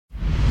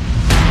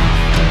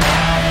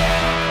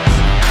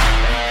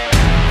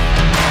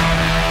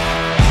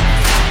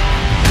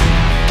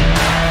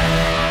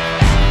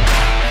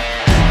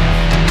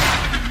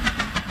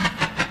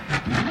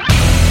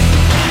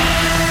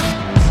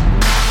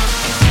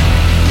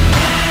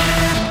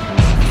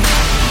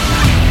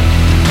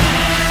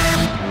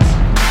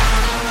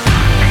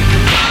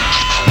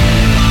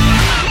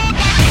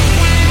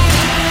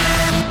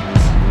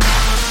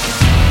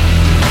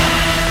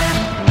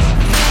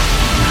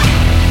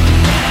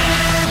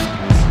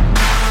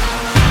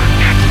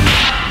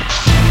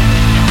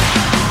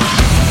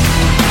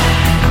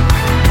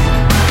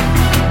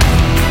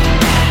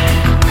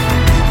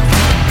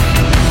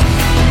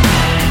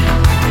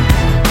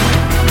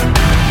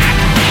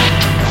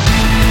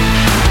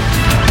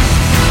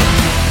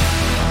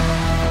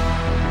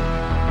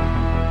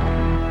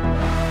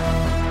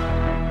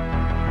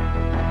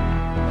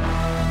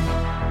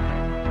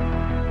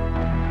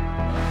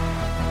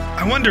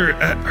wonder,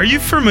 are you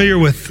familiar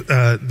with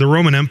the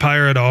Roman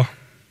Empire at all?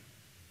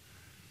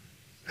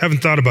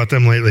 Haven't thought about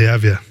them lately,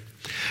 have you?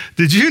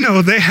 Did you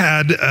know they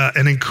had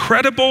an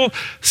incredible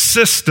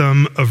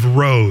system of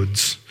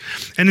roads?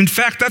 And in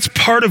fact, that's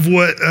part of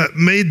what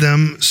made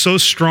them so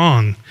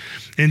strong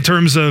in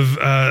terms of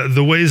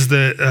the ways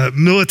that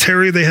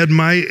military they had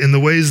might, and the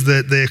ways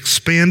that they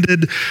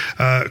expanded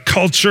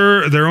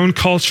culture, their own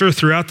culture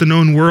throughout the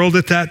known world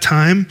at that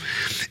time.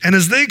 And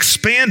as they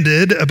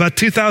expanded about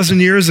 2,000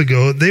 years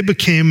ago, they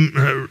became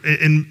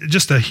in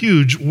just a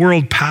huge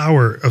world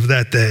power of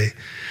that day.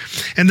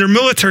 And their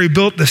military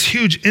built this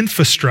huge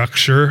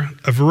infrastructure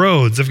of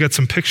roads. I've got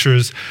some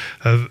pictures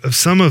of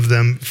some of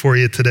them for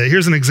you today.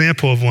 Here's an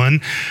example of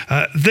one.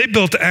 They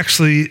built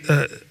actually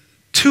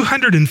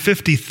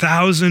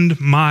 250,000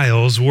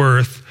 miles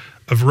worth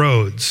of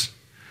roads.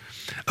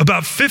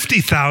 About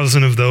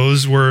 50,000 of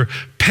those were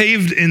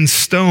paved in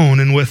stone,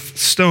 and with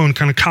stone,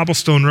 kind of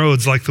cobblestone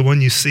roads like the one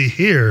you see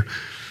here.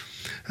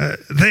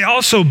 They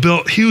also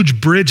built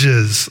huge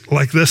bridges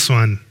like this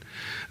one.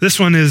 This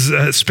one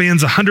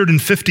spans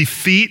 150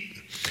 feet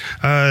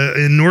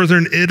in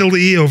northern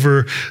Italy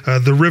over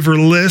the River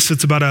Lys.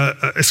 It's about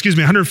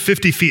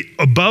 150 feet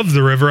above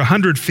the river,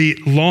 100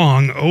 feet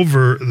long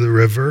over the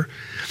river.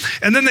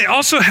 And then they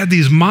also had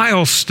these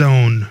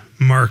milestone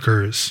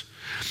markers,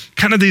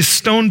 kind of these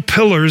stone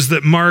pillars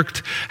that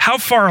marked how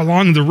far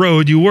along the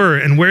road you were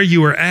and where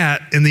you were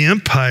at in the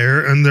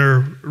empire and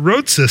their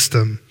road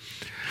system.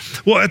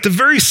 Well, at the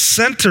very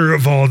center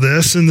of all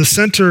this, in the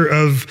center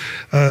of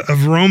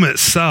Rome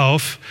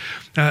itself,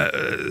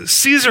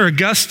 Caesar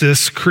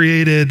Augustus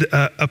created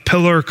a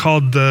pillar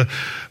called the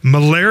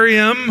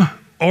Millennium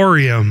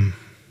Aureum.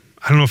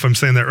 I don't know if I'm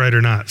saying that right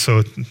or not,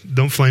 so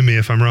don't flame me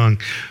if I'm wrong.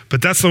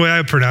 But that's the way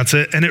I pronounce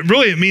it. And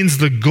it means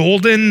the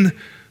golden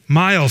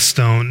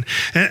milestone.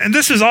 And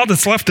this is all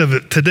that's left of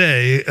it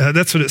today.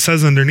 That's what it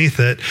says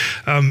underneath it.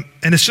 And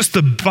it's just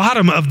the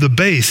bottom of the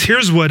base.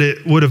 Here's what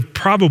it would have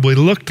probably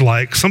looked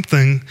like,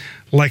 something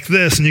like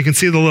this. And you can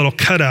see the little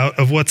cutout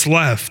of what's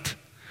left.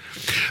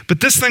 But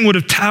this thing would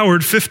have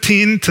towered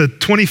 15 to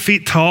 20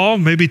 feet tall,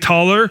 maybe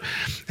taller,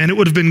 and it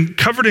would have been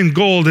covered in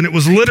gold, and it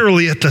was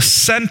literally at the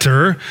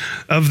center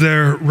of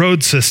their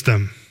road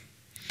system.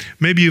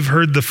 Maybe you've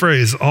heard the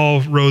phrase, all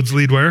roads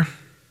lead where?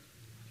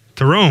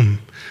 To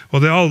Rome.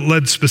 Well, they all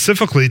led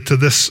specifically to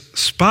this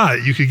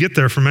spot. You could get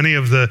there from any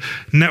of the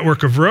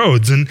network of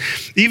roads. And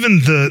even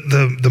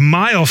the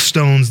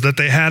milestones that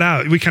they had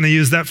out, we kind of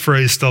use that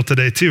phrase still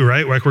today too,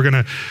 right? Like we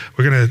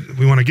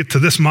want to get to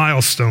this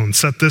milestone,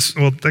 set this,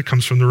 well, that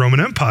comes from the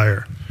Roman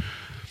Empire.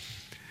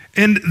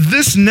 And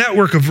this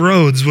network of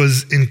roads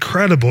was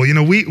incredible. You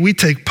know, we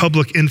take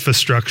public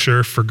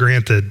infrastructure for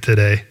granted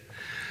today.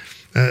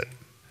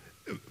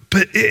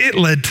 But it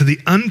led to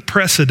the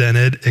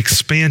unprecedented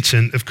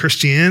expansion of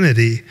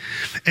Christianity.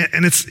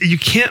 And you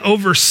can't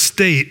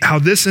overstate how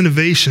this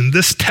innovation,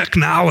 this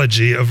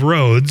technology of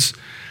roads,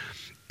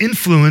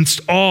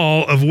 influenced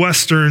all of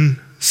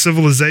Western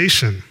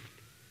civilization.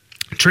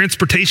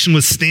 Transportation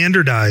was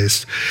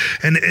standardized,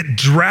 and it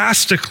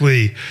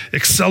drastically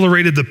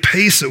accelerated the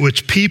pace at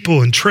which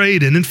people and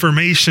trade and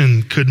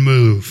information could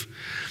move.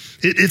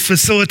 It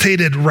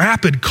facilitated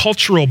rapid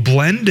cultural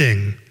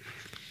blending.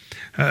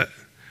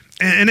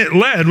 And it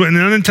led, an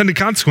unintended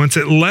consequence,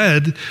 it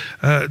led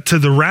to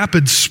the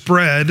rapid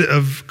spread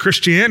of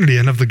Christianity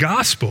and of the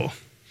gospel.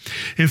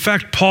 In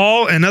fact,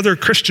 Paul and other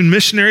Christian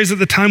missionaries at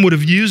the time would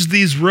have used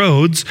these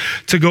roads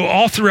to go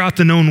all throughout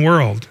the known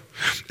world.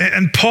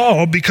 And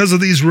Paul, because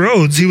of these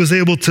roads, he was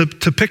able to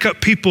pick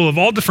up people of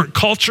all different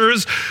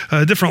cultures,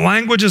 different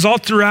languages, all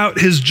throughout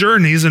his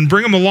journeys, and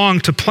bring them along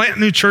to plant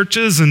new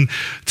churches and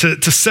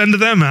to send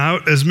them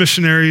out as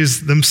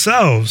missionaries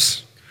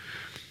themselves.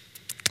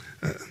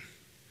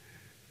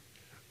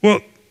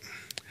 Well,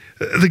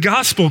 the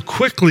gospel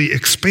quickly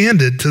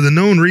expanded to the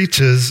known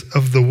reaches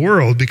of the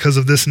world because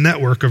of this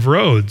network of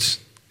roads.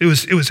 It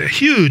was a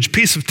huge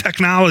piece of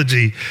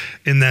technology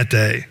in that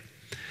day.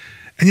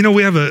 And you know,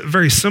 we have a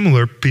very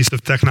similar piece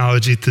of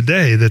technology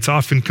today that's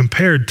often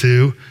compared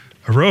to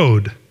a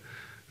road.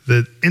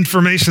 The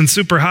information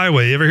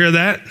superhighway, you ever hear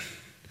that?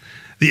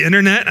 The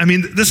internet, I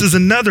mean, this is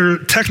another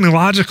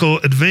technological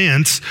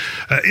advance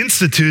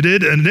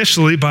instituted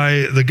initially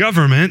by the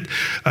government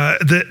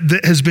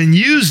that has been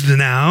used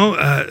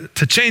now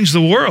to change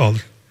the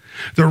world.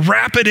 The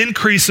rapid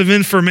increase of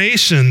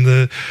information,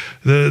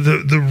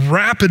 the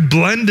rapid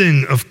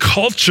blending of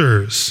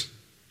cultures.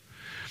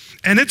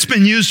 And it's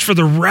been used for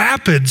the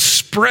rapid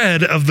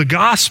spread of the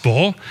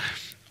gospel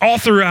all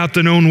throughout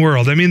the known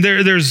world. I mean,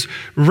 there's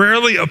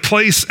rarely a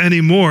place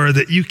anymore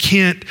that you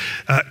can't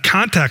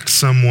contact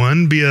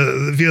someone via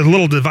a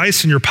little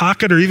device in your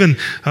pocket, or even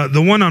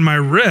the one on my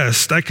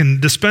wrist. I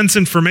can dispense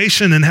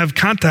information and have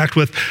contact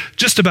with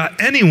just about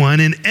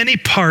anyone in any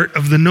part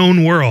of the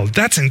known world.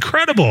 That's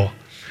incredible.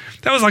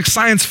 That was like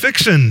science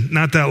fiction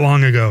not that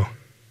long ago.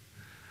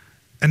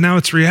 And now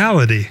it's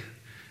reality.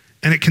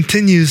 And it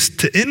continues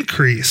to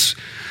increase.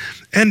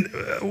 And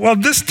while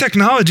this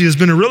technology has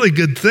been a really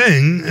good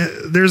thing,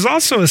 there's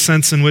also a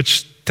sense in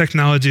which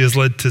technology has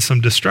led to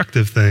some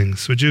destructive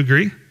things. Would you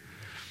agree?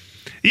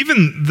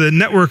 Even the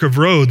network of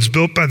roads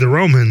built by the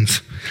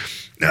Romans,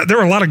 there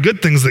were a lot of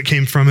good things that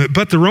came from it,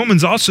 but the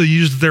Romans also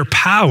used their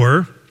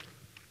power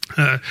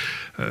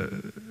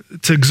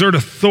to exert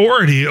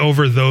authority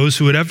over those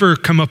who would ever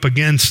come up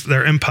against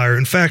their empire.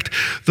 In fact,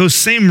 those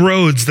same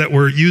roads that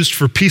were used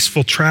for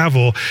peaceful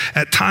travel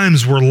at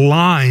times were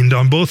lined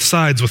on both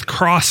sides with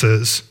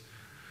crosses,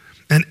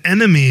 and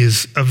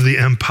enemies of the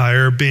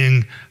empire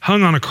being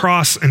hung on a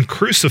cross and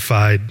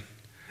crucified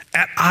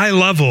at eye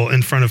level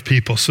in front of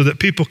people so that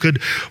people could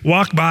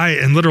walk by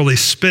and literally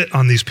spit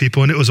on these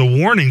people. And it was a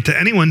warning to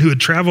anyone who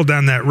had traveled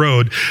down that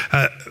road.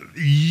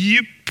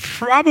 You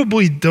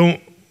probably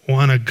don't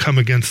want to come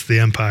against the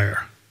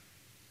empire.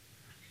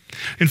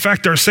 In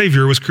fact, our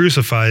Savior was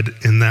crucified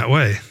in that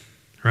way,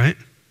 right?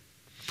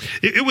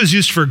 It was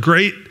used for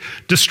great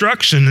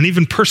destruction and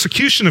even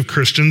persecution of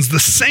Christians. The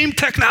same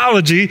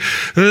technology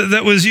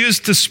that was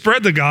used to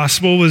spread the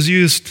gospel was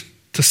used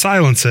to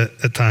silence it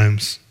at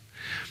times.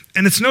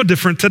 And it's no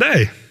different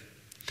today.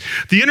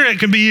 The internet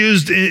can be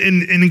used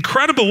in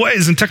incredible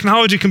ways, and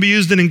technology can be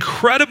used in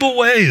incredible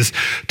ways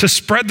to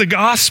spread the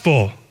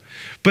gospel,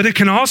 but it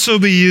can also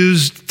be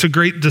used to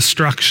great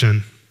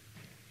destruction.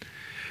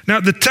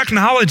 Now, the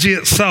technology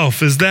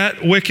itself, is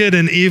that wicked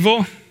and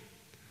evil?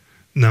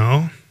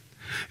 No.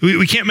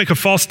 We can't make a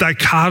false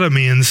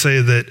dichotomy and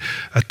say that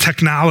a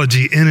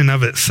technology in and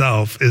of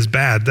itself is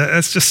bad.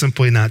 That's just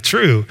simply not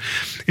true.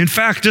 In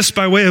fact, just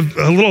by way of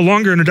a little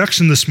longer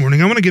introduction this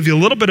morning, I want to give you a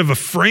little bit of a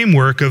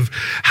framework of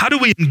how do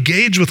we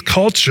engage with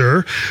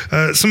culture.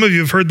 Some of you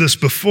have heard this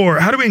before.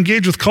 How do we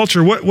engage with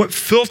culture? What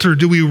filter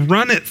do we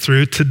run it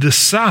through to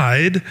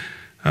decide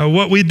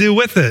what we do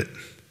with it?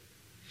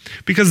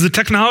 Because the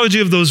technology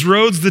of those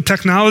roads, the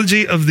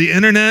technology of the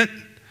internet,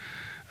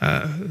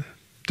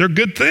 they're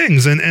good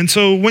things. And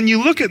so when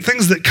you look at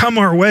things that come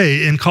our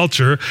way in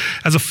culture,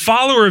 as a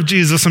follower of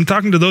Jesus, I'm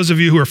talking to those of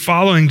you who are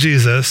following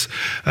Jesus,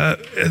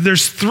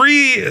 there's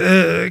three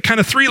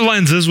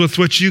lenses with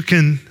which you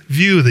can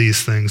view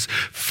these things.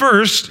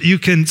 First, you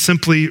can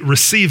simply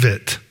receive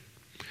it.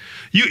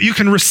 You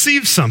can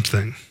receive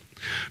something,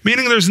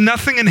 meaning there's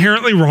nothing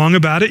inherently wrong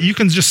about it. You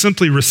can just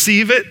simply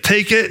receive it,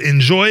 take it,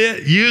 enjoy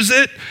it, use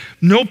it,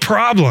 no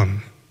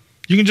problem.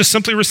 You can just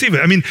simply receive it.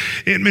 I mean,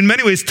 in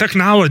many ways,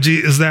 technology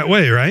is that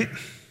way, right?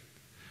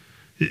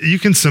 You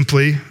can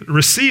simply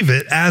receive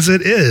it as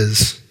it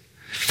is.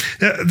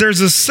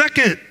 There's a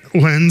second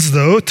lens,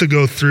 though, to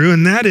go through,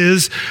 and that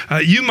is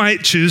you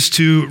might choose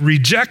to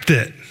reject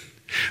it.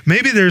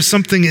 Maybe there's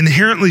something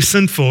inherently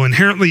sinful,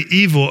 inherently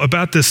evil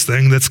about this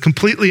thing that's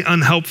completely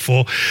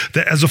unhelpful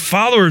that as a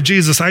follower of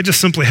Jesus, I just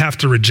simply have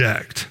to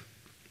reject.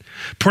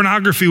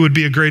 Pornography would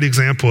be a great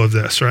example of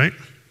this, right?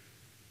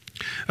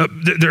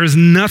 There is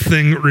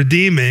nothing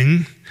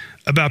redeeming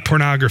about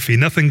pornography,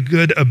 nothing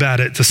good about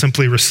it to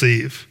simply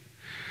receive.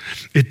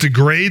 It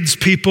degrades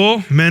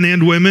people, men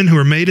and women who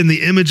are made in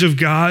the image of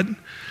God.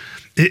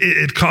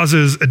 It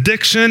causes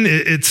addiction.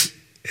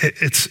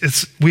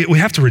 We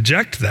have to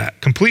reject that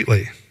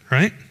completely,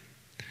 right?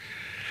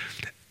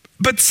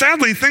 But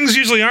sadly, things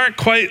usually aren't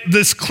quite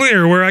this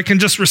clear where I can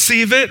just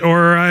receive it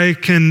or I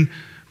can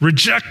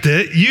reject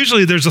it.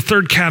 Usually there's a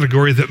third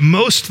category that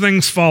most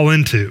things fall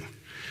into.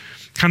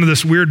 Kind of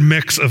this weird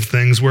mix of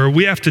things where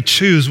we have to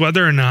choose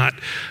whether or not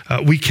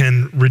we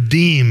can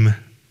redeem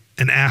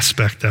an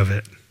aspect of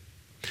it.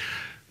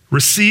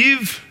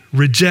 Receive,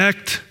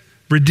 reject,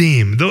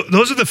 redeem.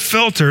 Those are the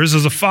filters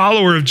as a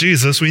follower of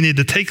Jesus we need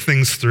to take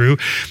things through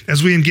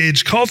as we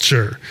engage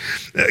culture.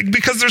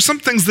 Because there's some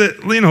things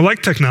that,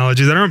 like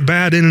technology, that aren't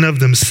bad in and of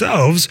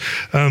themselves,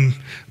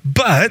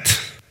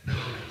 but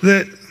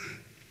that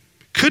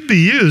could be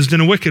used in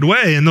a wicked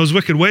way, and those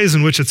wicked ways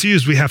in which it's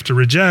used we have to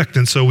reject,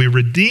 and so we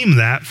redeem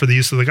that for the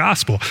use of the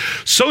gospel.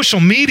 Social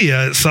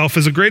media itself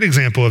is a great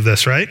example of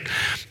this, right?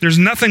 There's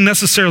nothing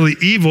necessarily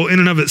evil in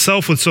and of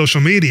itself with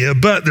social media,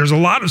 but there's a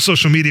lot of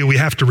social media we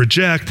have to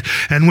reject,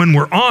 and when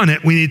we're on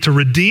it, we need to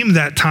redeem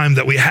that time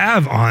that we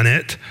have on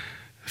it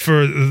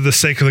for the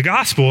sake of the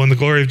gospel and the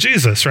glory of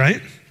Jesus,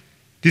 right?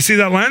 Do you see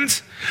that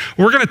lens?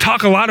 We're going to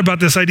talk a lot about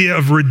this idea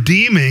of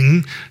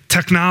redeeming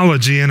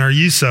technology and our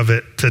use of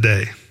it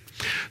today.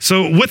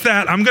 So with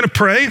that, I'm going to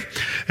pray,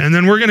 and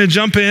then we're going to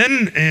jump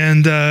in,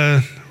 and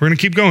we're going to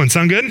keep going.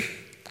 Sound good?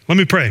 Let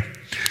me pray.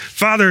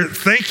 Father,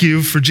 thank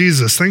you for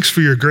Jesus. Thanks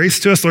for your grace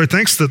to us. Lord,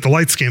 thanks that the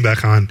lights came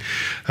back on.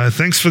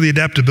 Thanks for the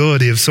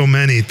adaptability of so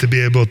many to be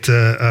able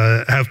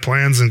to have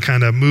plans and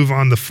kind of move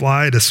on the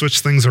fly to switch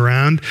things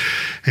around.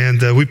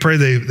 And we pray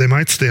they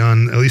might stay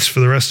on at least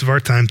for the rest of our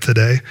time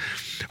today.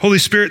 Holy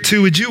Spirit,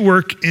 too, would you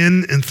work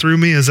in and through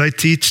me as I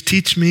teach?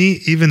 Teach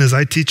me even as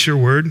I teach your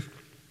word.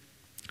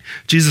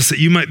 Jesus, that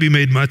you might be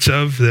made much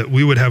of, that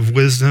we would have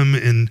wisdom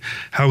in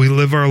how we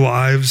live our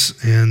lives,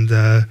 and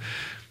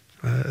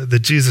that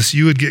Jesus,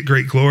 you would get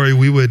great glory,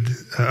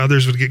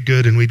 others would get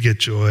good, and we'd get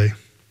joy.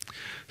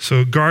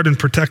 So guard and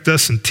protect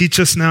us and teach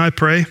us now, I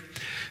pray,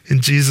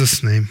 in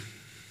Jesus' name,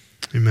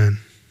 amen.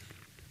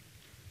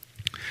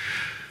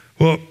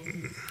 Well,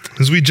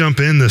 As we jump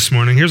in this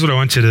morning, here's what I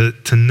want you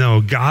to know.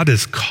 God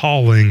is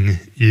calling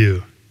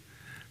you.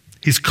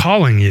 He's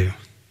calling you.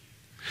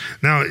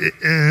 Now,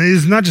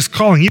 he's not just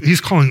calling you,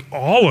 he's calling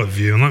all of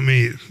you. And let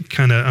me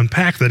kind of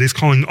unpack that. He's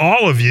calling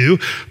all of you,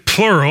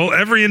 plural,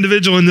 every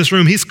individual in this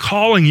room. He's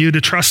calling you to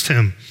trust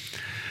him,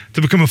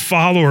 to become a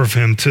follower of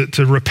him,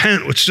 to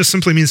repent, which just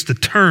simply means to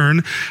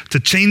turn, to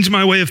change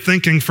my way of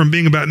thinking from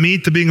being about me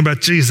to being about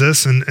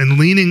Jesus and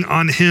leaning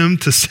on him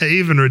to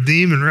save and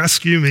redeem and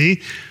rescue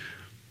me,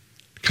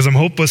 because I'm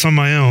hopeless on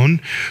my own.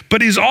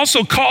 But he's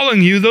also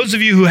calling you, those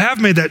of you who have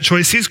made that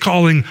choice, he's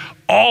calling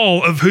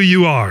all of who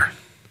you are.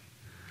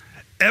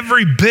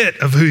 Every bit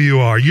of who you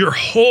are, your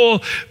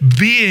whole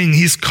being,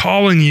 he's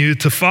calling you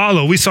to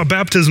follow. We saw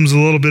baptisms a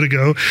little bit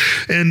ago,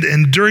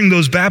 and during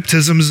those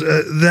baptisms,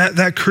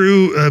 that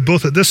crew,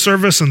 both at this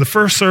service and the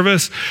first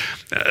service,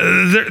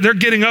 they're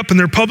getting up and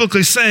they're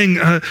publicly saying,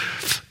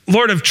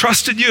 Lord, I've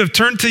trusted you, I've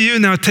turned to you,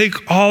 now take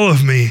all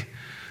of me.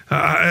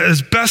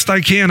 As best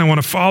I can, I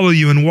want to follow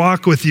you and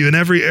walk with you in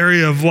every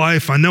area of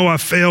life. I know I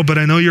fail, but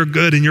I know you're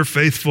good and you're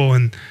faithful.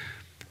 And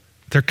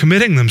they're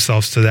committing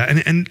themselves to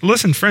that. And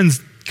listen, friends,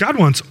 God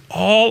wants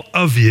all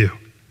of you.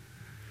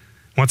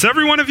 He wants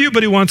every one of you,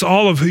 but he wants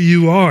all of who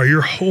you are,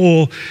 your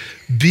whole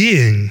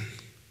being.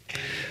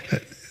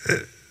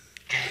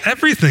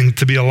 Everything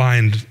to be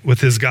aligned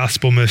with his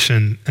gospel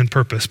mission and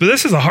purpose. But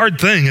this is a hard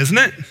thing, isn't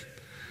it?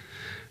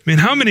 I mean,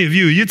 how many of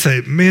you'd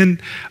say, man,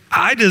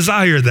 I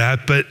desire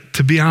that, but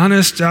to be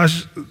honest,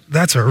 Josh,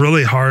 that's a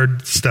really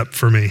hard step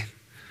for me.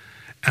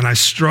 And I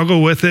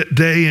struggle with it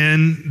day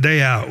in,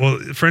 day out. Well,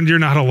 friend, you're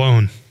not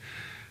alone,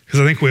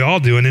 because I think we all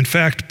do. And in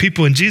fact,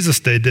 people in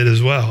Jesus' day did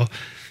as well.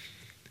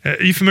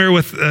 Are you familiar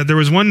with, there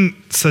was one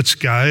such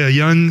guy, a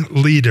young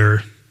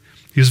leader.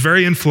 He was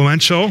very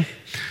influential.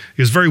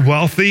 He was very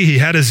wealthy. He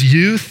had his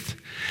youth.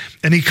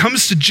 And he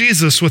comes to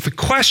Jesus with a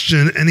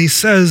question, and he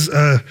says,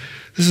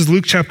 this is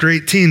Luke chapter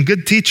 18.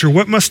 Good teacher,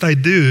 what must I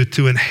do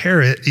to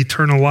inherit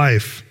eternal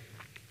life?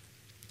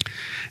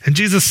 And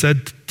Jesus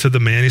said to the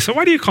man, he said,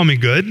 why do you call me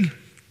good?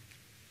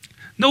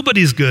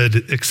 Nobody's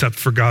good except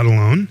for God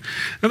alone.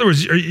 In other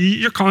words,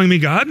 you're calling me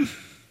God?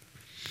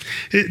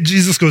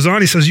 Jesus goes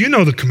on, he says, you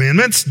know the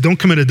commandments. Don't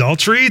commit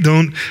adultery.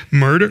 Don't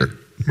murder,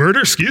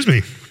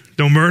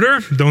 Don't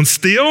murder. Don't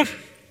steal.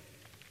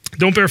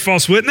 Don't bear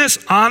false witness.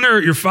 Honor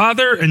your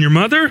father and your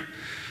mother.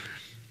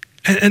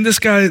 And this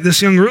guy, this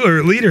young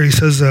leader, he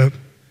says,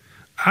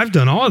 I've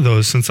done all of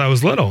those since I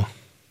was little.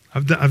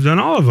 I've done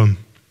all of them.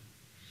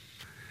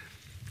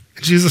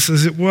 And Jesus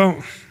says,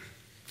 well,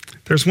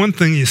 there's one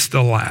thing you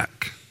still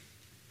lack.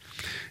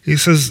 He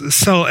says,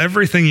 sell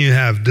everything you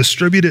have,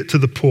 distribute it to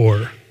the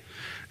poor,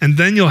 and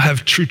then you'll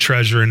have true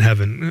treasure in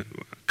heaven.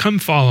 Come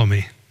follow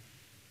me.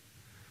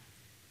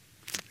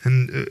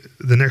 And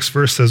the next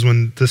verse says,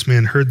 when this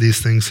man heard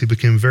these things, he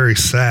became very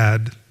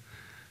sad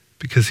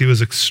because he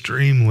was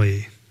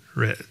extremely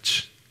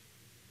rich.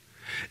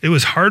 It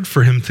was hard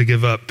for him to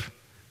give up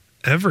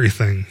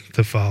everything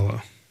to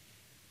follow,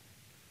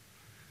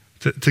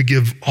 to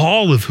give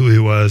all of who he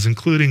was,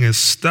 including his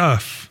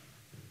stuff,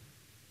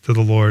 to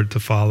the Lord to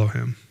follow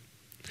him.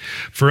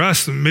 For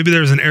us, maybe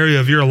there's an area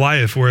of your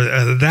life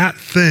where that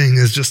thing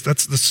is just,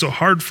 that's so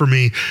hard for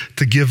me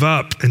to give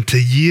up and to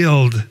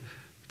yield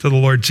to the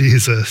Lord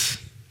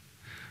Jesus.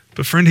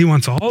 But friend, he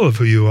wants all of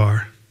who you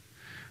are,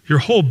 your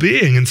whole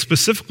being. And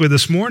specifically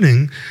this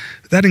morning,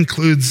 that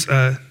includes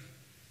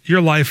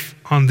your life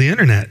on the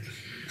internet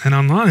and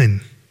online.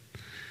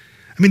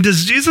 I mean,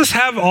 does Jesus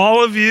have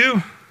all of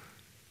you,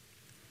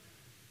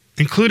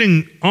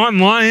 including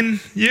online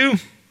you?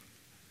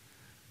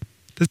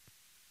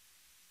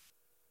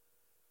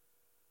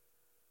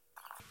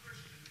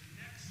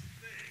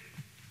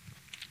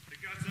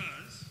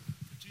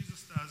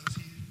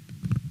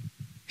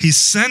 He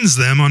sends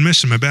them on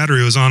mission. My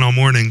battery was on all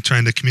morning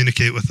trying to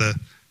communicate with a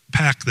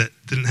pack that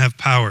didn't have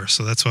power,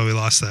 so that's why we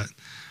lost that.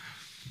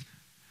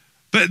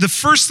 But the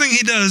first thing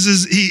he does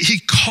is he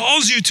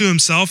calls you to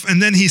himself,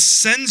 and then he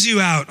sends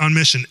you out on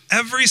mission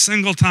every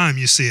single time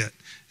you see it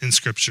in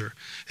Scripture.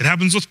 It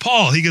happens with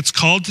Paul. He gets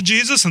called to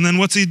Jesus, and then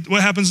what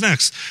happens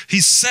next?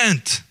 He's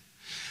sent.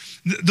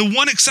 The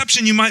one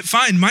exception you might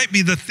find might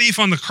be the thief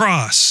on the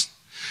cross.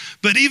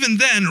 But even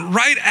then,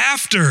 right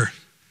after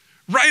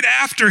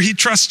he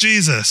trusts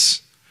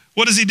Jesus,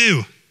 what does he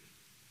do?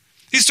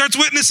 He starts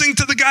witnessing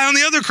to the guy on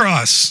the other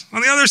cross,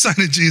 on the other side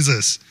of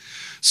Jesus.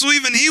 So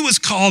even he was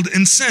called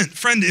and sent.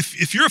 Friend,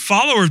 if you're a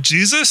follower of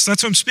Jesus,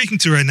 that's what I'm speaking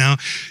to right now,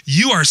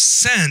 you are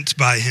sent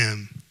by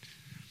him.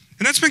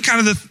 And that's been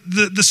kind of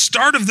the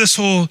start of this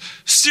whole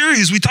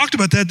series. We talked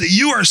about that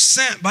you are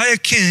sent by a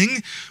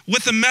king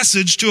with a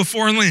message to a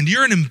foreign land.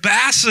 You're an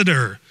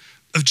ambassador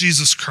of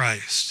Jesus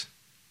Christ.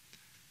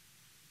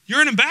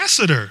 You're an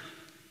ambassador.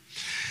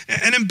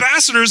 And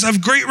ambassadors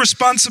have great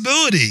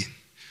responsibility.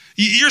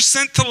 You're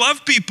sent to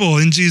love people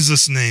in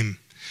Jesus' name,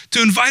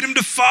 to invite them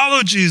to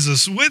follow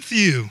Jesus with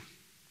you.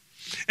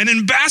 An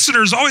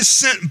ambassador is always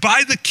sent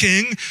by the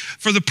king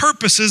for the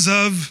purposes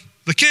of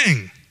the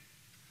king.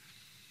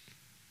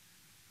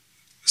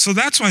 So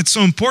that's why it's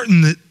so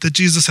important that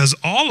Jesus has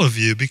all of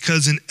you,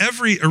 because in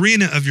every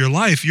arena of your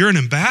life, you're an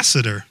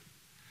ambassador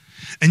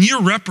and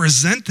you're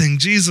representing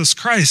Jesus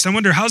Christ. I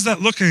wonder, how's that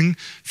looking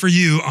for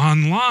you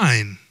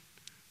online,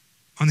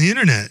 on the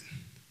internet?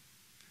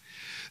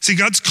 See,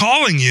 God's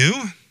calling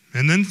you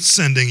and then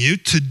sending you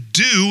to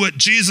do what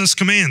Jesus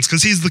commands,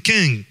 because he's the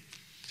king.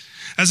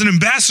 As an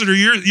ambassador,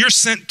 you're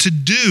sent to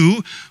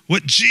do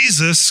what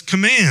Jesus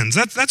commands.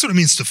 That's what it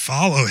means to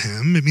follow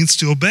him. It means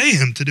to obey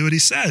him, to do what he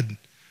said.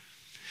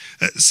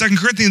 2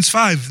 Corinthians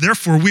 5,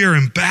 therefore we are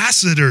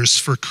ambassadors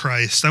for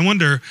Christ. I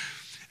wonder,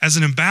 as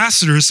an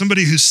ambassador, as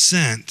somebody who's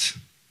sent,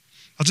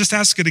 I'll just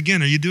ask it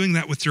again, are you doing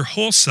that with your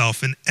whole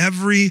self in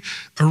every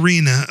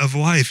arena of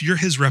life? You're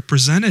his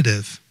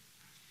representative.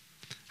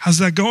 How's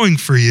that going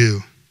for you?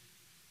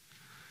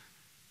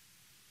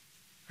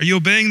 Are you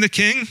obeying the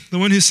king, the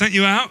one who sent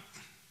you out?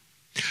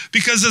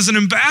 Because as an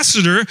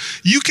ambassador,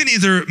 you can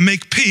either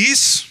make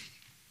peace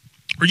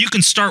or you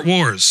can start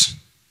wars.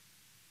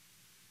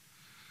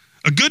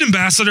 A good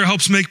ambassador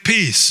helps make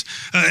peace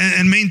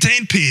and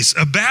maintain peace.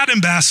 A bad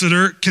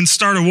ambassador can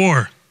start a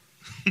war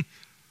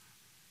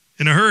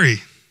in a hurry.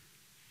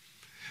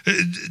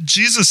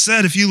 Jesus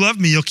said, if you love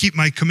me, you'll keep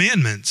my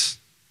commandments,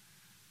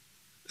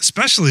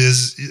 especially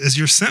as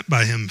you're sent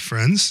by him,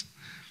 friends.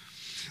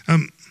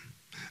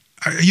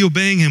 Are you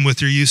obeying him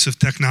with your use of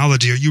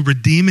technology? Are you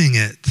redeeming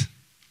it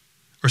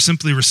or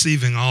simply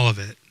receiving all of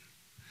it?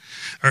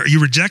 Are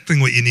you rejecting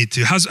what you need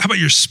to? How about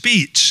your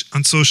speech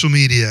on social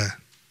media?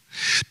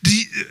 Do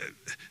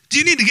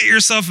you need to get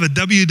yourself a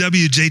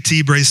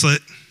WWJT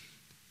bracelet?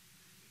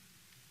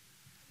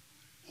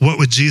 What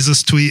would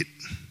Jesus tweet?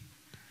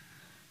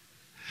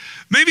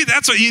 Maybe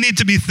that's what you need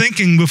to be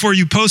thinking before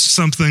you post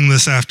something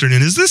this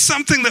afternoon. Is this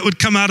something that would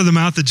come out of the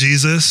mouth of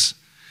Jesus?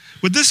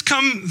 Would this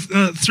come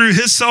through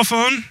his cell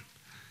phone?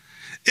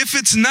 If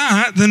it's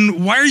not,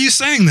 then why are you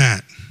saying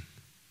that?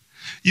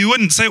 You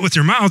wouldn't say it with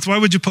your mouth. Why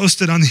would you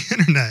post it on the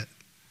internet?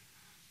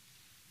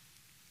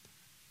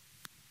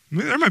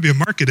 Maybe there might be a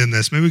market in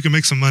this. Maybe we can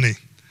make some money.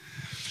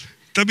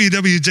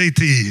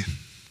 WWJT.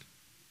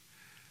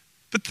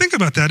 But think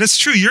about that. It's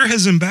true. You're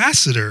his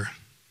ambassador.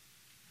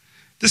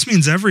 This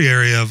means every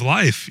area of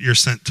life you're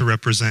sent to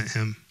represent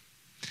him.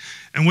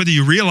 And whether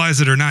you realize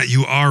it or not,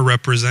 you are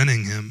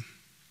representing him.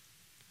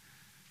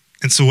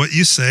 And so what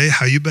you say,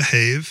 how you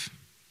behave,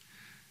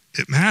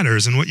 it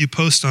matters. And what you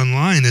post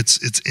online,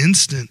 it's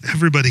instant.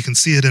 Everybody can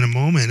see it in a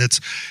moment.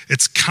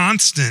 It's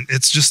constant.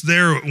 It's just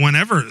there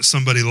whenever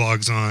somebody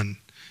logs on.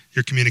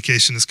 Your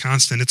communication is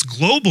constant. It's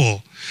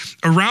global.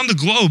 Around the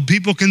globe,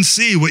 people can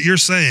see what you're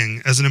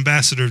saying as an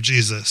ambassador of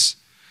Jesus.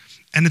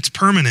 And it's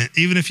permanent.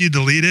 Even if you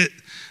delete it,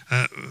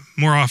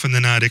 more often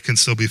than not, it can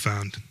still be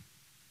found.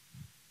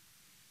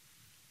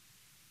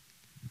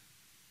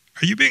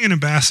 Are you being an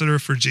ambassador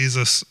for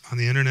Jesus on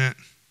the internet?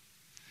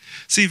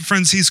 See,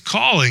 friends, he's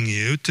calling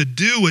you to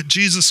do what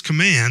Jesus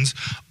commands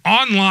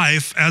on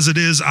life as it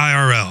is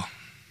IRL.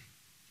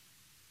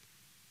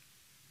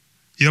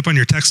 You up on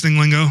your texting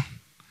lingo?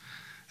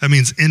 That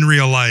means in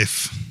real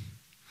life.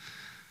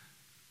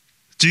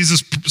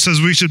 Jesus says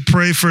we should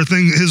pray for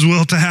his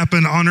will to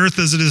happen on earth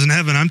as it is in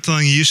heaven. I'm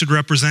telling you, you should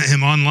represent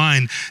him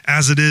online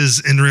as it is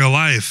in real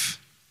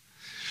life.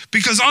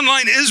 Because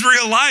online is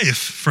real life,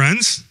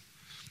 friends.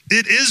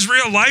 It is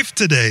real life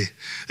today.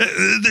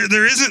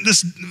 There isn't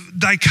this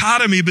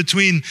dichotomy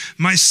between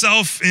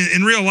myself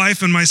in real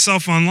life and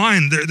myself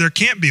online. There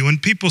can't be. When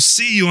people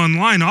see you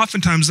online,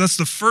 oftentimes that's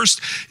the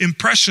first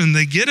impression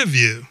they get of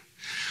you.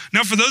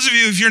 Now, for those of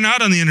you, if you're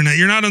not on the internet,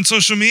 you're not on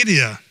social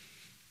media,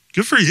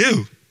 good for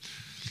you.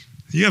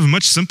 You have a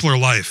much simpler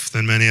life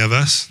than many of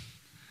us.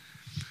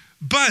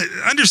 But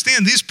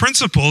understand these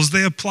principles,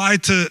 they apply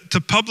to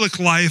public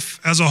life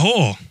as a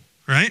whole,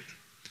 right?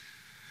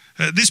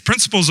 These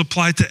principles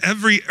apply to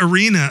every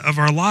arena of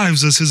our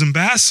lives as his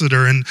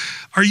ambassador. And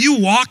are you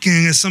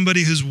walking as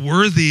somebody who's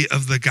worthy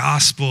of the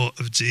gospel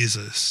of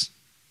Jesus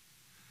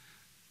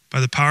by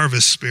the power of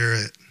his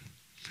Spirit?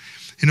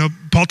 You know,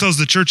 Paul tells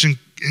the church in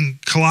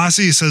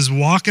Colossae, he says,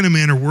 walk in a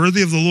manner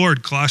worthy of the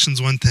Lord, Colossians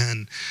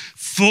 1:10,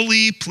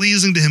 fully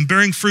pleasing to him,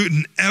 bearing fruit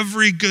in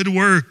every good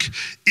work,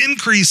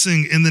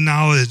 increasing in the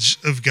knowledge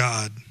of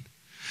God.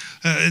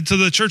 To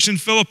the church in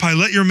Philippi,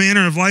 let your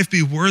manner of life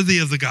be worthy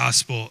of the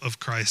gospel of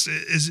Christ.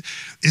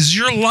 Is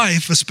your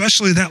life,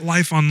 especially that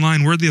life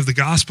online, worthy of the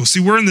gospel? See,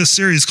 we're in this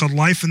series called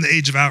Life in the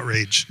Age of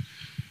Outrage.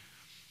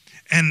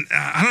 And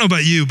I don't know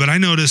about you, but I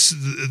notice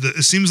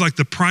it seems like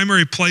the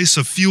primary place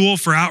of fuel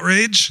for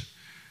outrage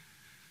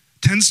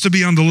tends to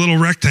be on the little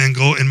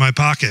rectangle in my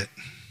pocket.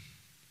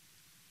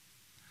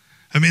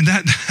 I mean,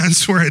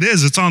 that's where it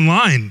is. It's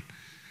online.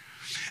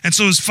 And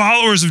so as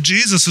followers of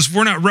Jesus, if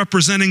we're not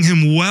representing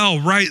him well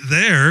right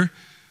there,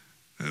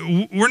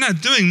 we're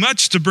not doing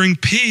much to bring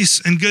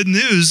peace and good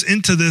news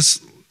into this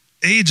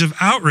age of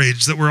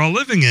outrage that we're all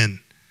living in.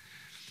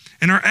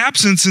 And our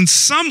absence in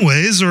some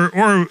ways,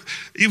 or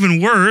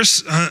even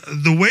worse,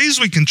 the ways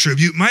we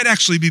contribute might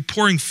actually be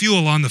pouring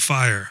fuel on the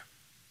fire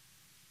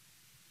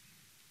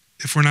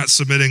if we're not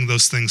submitting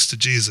those things to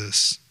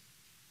Jesus.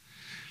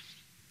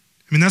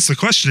 I mean, that's the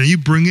question. Are you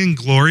bringing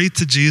glory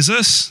to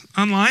Jesus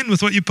online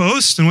with what you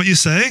post and what you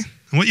say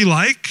and what you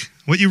like,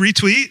 what you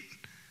retweet?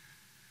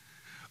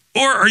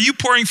 Or are you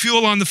pouring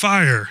fuel on the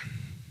fire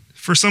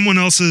for someone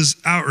else's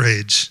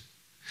outrage?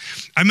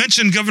 I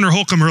mentioned Governor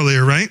Holcomb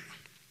earlier, right?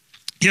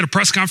 He had a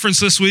press conference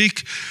this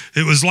week.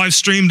 It was live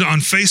streamed on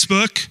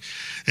Facebook.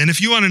 And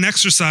if you want an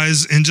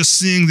exercise in just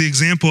seeing the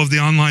example of the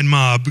online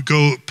mob,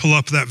 go pull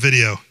up that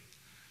video.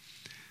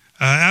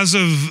 As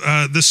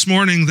of this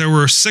morning, there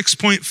were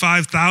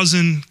 6.5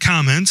 thousand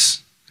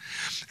comments.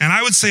 And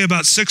I would say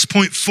about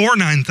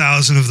 6.49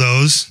 thousand of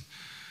those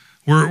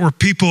were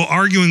people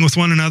arguing with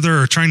one another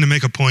or trying to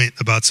make a point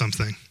about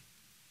something.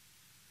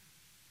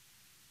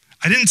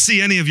 I didn't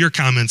see any of your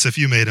comments if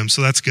you made them,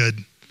 so that's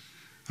good.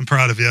 I'm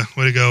proud of you.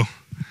 Way to go.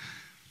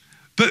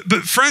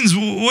 But friends,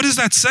 what does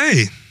that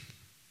say?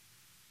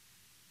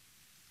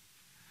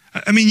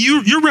 I mean,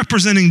 you're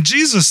representing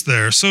Jesus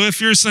there. So if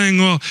you're saying,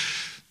 well,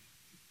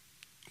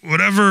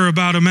 whatever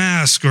about a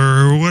mask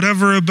or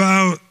whatever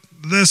about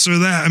this or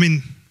that, I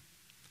mean,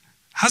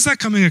 how's that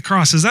coming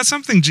across? Is that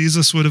something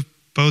Jesus would have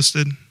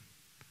posted?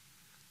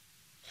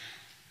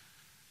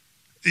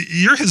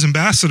 You're his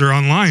ambassador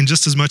online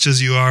just as much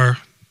as you are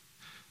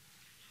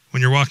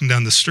when you're walking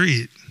down the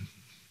street.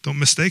 Don't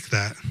mistake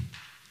that.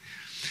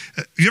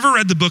 You ever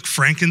read the book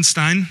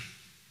Frankenstein?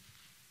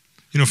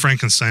 You know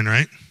Frankenstein,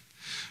 right?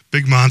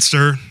 Big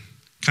monster,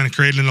 kind of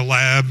created in a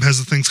lab, has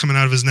the things coming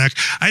out of his neck.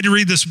 I had to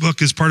read this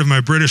book as part of my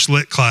British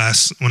Lit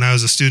class when I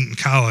was a student in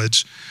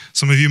college.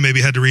 Some of you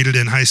maybe had to read it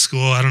in high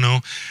school, I don't know.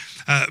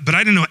 But I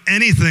didn't know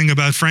anything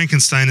about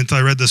Frankenstein until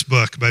I read this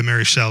book by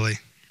Mary Shelley.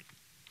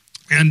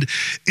 And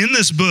in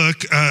this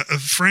book,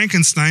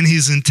 Frankenstein,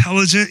 he's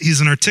intelligent,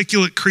 he's an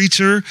articulate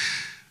creature,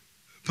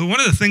 but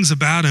one of the things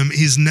about him,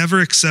 he's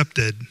never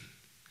accepted.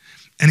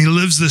 And he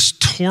lives this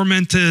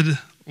tormented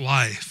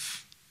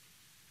life.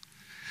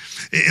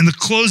 In the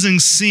closing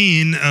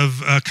scene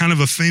of kind of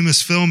a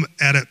famous film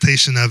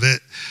adaptation of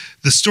it,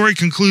 the story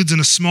concludes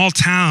in a small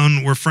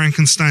town where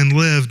Frankenstein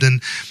lived.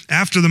 And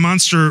after the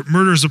monster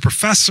murders a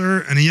professor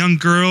and a young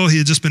girl, he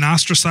had just been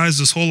ostracized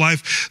his whole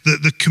life,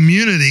 the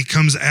community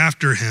comes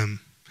after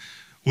him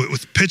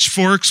with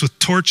pitchforks, with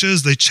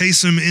torches. They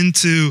chase him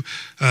into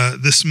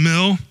this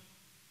mill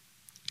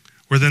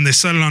where then they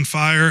set it on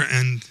fire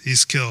and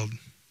he's killed.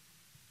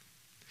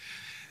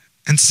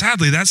 And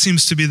sadly, that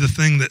seems to be the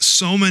thing that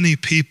so many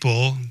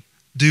people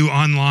do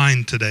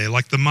online today.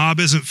 Like the mob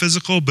isn't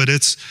physical, but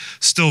it's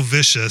still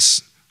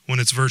vicious when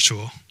it's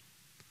virtual.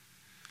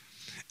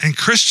 And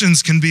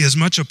Christians can be as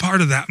much a part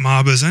of that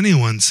mob as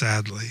anyone,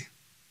 sadly.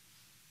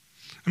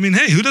 I mean,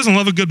 hey, who doesn't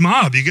love a good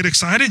mob? You get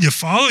excited, you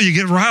follow, you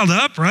get riled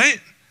up,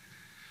 right?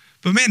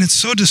 But man, it's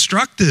so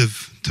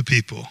destructive to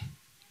people.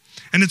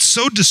 And it's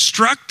so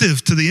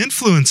destructive to the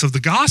influence of the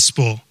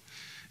gospel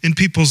in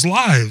people's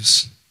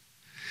lives.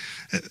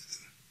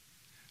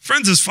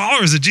 Friends, as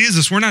followers of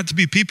Jesus, we're not to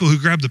be people who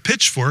grab the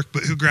pitchfork,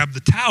 but who grab the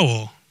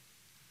towel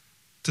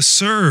to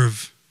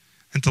serve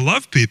and to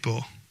love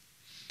people,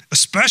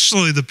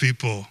 especially the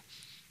people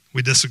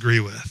we disagree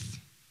with.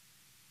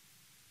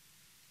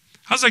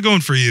 How's that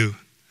going for you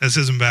as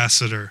his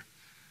ambassador,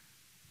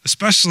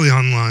 especially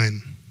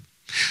online?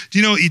 Do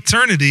you know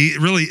eternity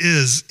really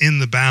is in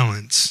the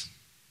balance?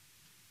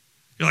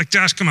 You're like,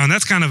 Josh, come on,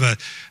 that's kind of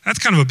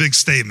a big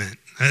statement.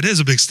 It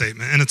is a big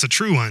statement, and it's a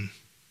true one.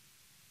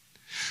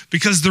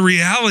 Because the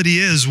reality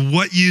is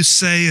what you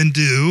say and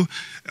do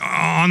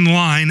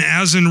online,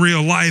 as in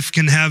real life,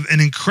 can have an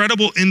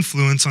incredible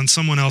influence on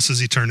someone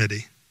else's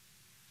eternity.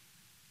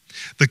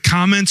 The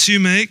comments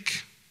you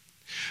make,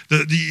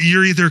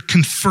 you're either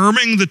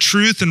confirming the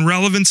truth and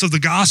relevance of the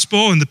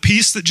gospel and the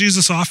peace that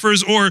Jesus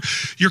offers, or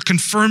you're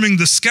confirming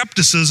the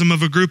skepticism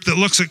of a group that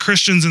looks at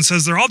Christians and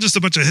says they're all just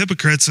a bunch of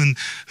hypocrites, and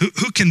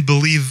who can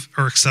believe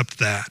or accept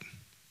that?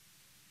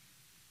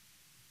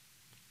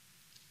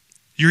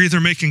 You're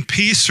either making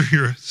peace or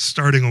you're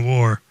starting a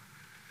war.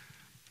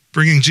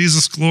 Bringing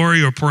Jesus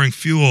glory or pouring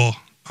fuel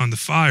on the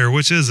fire.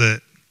 Which is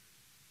it?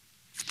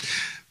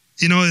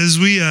 You know, as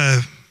we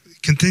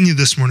continue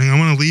this morning, I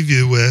want to leave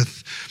you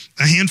with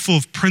a handful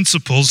of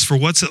principles for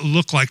what's it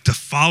look like to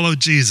follow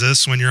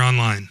Jesus when you're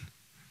online.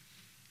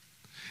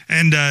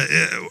 And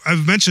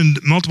I've mentioned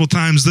multiple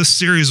times this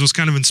series was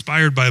kind of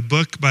inspired by a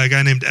book by a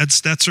guy named Ed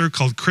Stetzer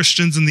called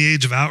Christians in the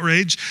Age of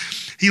Outrage.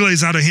 He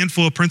lays out a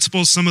handful of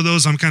principles. Some of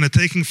those I'm kind of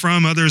taking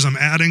from, others I'm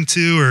adding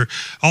to or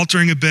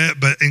altering a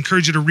bit, but I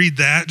encourage you to read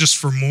that just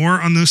for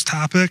more on this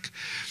topic.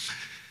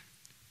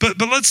 But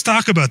let's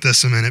talk about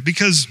this a minute,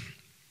 because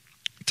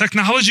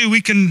technology,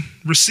 we can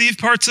receive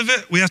parts of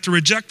it. We have to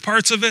reject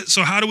parts of it.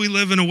 So how do we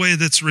live in a way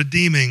that's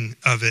redeeming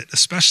of it,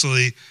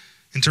 especially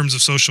in terms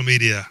of social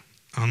media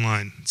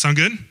online? Sound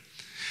good?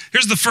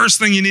 Here's the first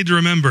thing you need to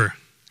remember.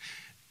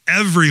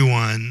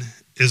 Everyone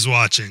is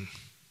watching.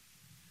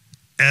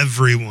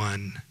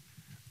 Everyone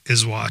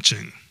is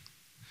watching.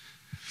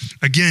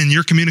 Again,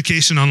 your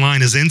communication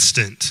online is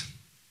instant.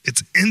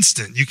 It's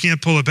instant. You can't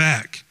pull it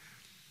back.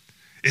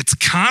 It's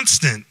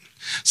constant.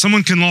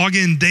 Someone can log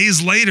in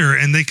days later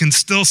and they can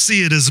still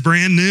see it as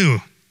brand new.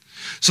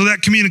 So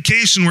that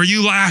communication where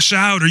you lash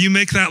out or you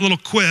make that little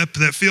quip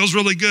that feels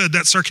really good,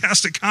 that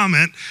sarcastic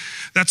comment,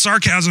 that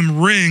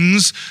sarcasm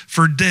rings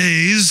for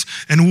days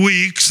and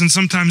weeks and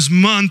sometimes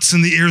months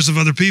in the ears of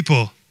other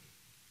people.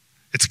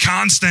 It's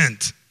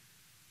constant.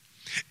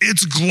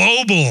 It's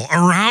global.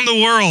 Around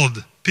the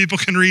world, people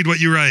can read what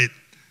you write.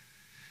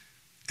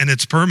 And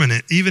it's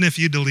permanent. Even if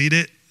you delete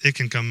it, it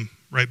can come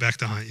right back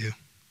to haunt you.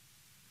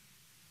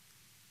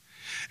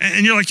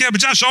 And you're like, yeah,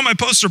 but Josh, all my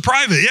posts are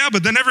private. Yeah,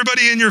 but then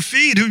everybody in your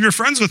feed who you're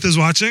friends with is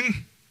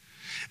watching.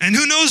 And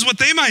who knows what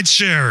they might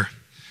share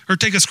or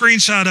take a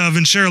screenshot of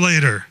and share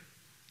later.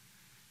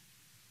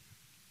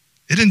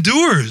 It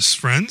endures,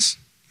 friends.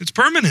 It's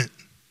permanent.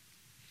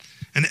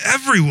 And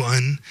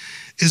everyone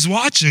is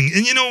watching.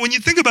 And when you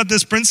think about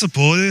this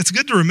principle, it's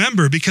good to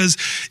remember because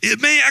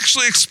it may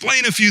actually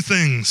explain a few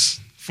things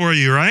for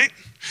you, right?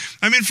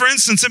 I mean, for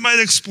instance, it might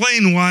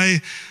explain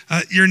why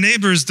your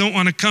neighbors don't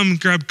want to come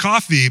grab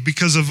coffee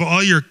because of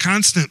all your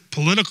constant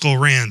political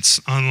rants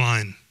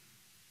online.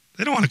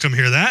 They don't want to come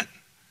hear that.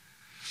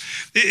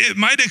 It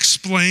might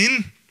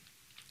explain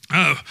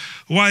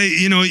why,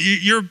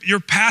 your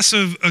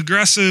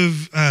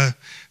passive-aggressive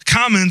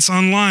comments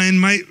online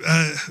might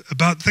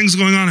about things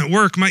going on at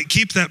work might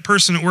keep that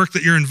person at work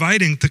that you're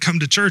inviting to come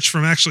to church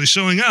from actually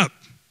showing up.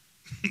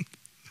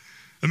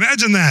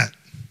 Imagine that.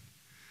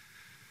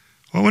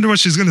 Well, I wonder what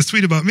she's going to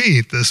tweet about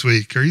me this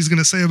week, or he's going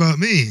to say about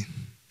me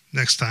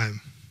next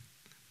time.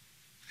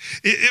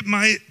 It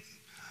might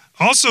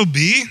also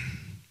be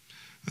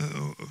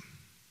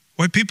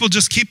why people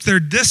just keep their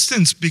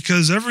distance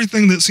because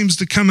everything that seems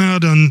to come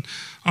out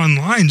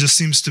online just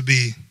seems to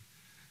be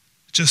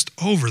just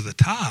over the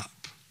top.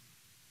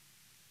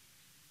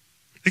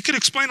 It could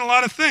explain a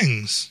lot of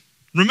things.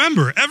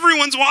 Remember,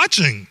 everyone's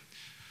watching.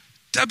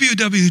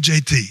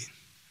 WWJT.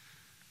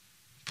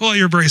 Pull out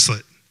your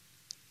bracelet.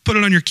 Put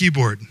it on your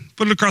keyboard.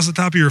 Put it across the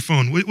top of your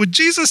phone. Would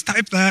Jesus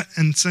type that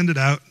and send it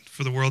out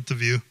for the world to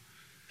view?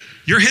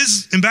 You're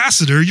his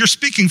ambassador. You're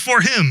speaking for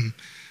him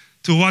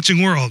to a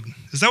watching world.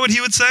 Is that what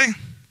he would say?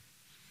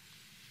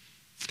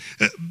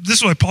 This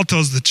is why Paul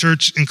tells the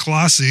church in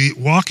Colossae,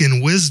 walk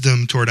in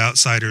wisdom toward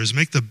outsiders.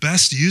 Make the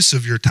best use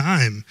of your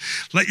time.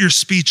 Let your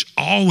speech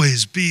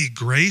always be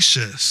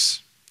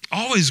gracious.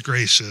 Always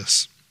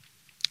gracious.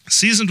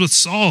 Seasoned with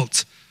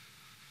salt,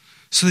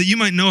 so that you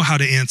might know how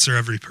to answer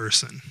every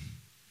person.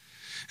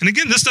 And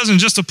again, this doesn't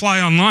just apply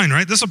online,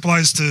 right? This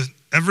applies to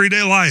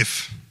everyday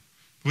life,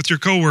 with your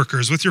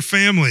coworkers, with your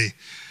family.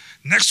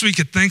 Next week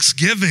at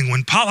Thanksgiving,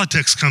 when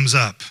politics comes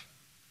up.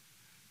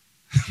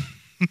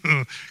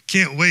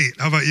 Can't wait.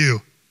 How about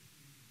you?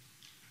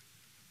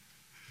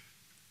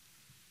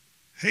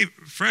 Hey,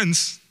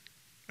 friends,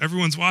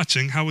 everyone's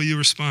watching. How will you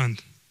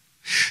respond?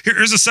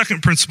 Here's a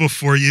second principle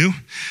for you.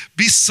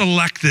 Be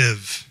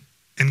selective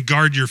and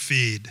guard your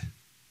feed.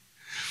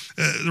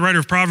 The writer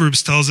of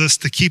Proverbs tells us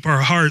to keep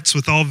our hearts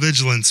with all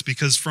vigilance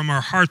because from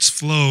our hearts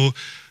flow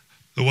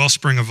the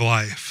wellspring of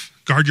life.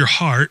 Guard your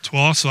heart.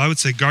 Well, also, I would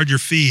say guard your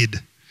feed.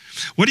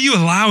 What are you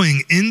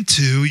allowing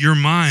into your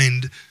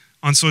mind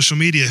on social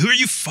media? Who are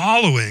you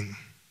following?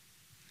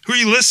 Who are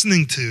you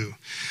listening to?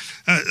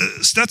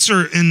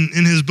 Stetzer,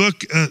 in his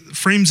book,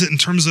 frames it in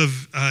terms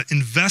of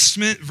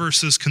investment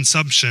versus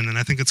consumption, and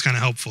I think it's kind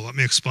of helpful. Let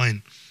me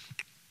explain.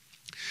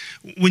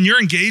 When you're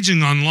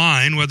engaging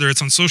online, whether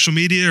it's on social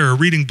media or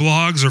reading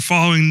blogs or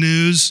following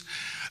news,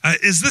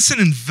 is this an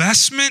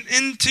investment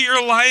into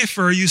your life,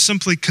 or are you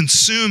simply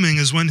consuming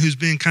as one who's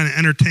being kind of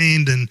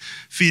entertained and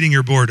feeding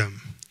your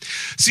boredom?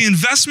 See,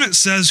 investment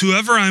says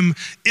whoever I'm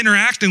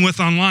interacting with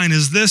online,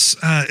 is this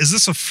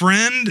a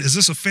friend? Is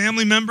this a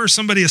family member?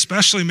 Somebody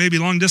especially maybe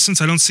long distance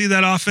I don't see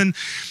that often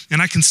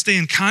and I can stay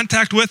in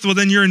contact with? Well,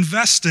 then you're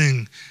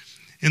investing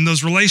in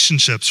those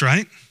relationships,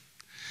 right?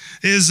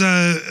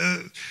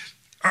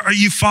 Are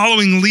you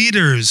following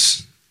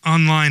leaders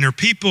online or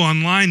people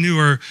online who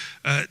are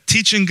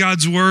teaching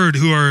God's word,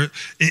 who are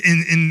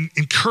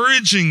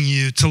encouraging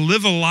you to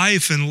live a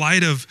life in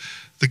light of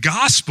the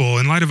gospel,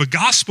 in light of a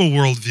gospel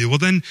worldview? Well,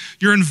 then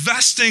you're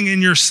investing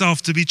in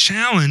yourself to be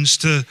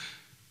challenged to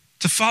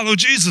follow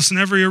Jesus in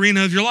every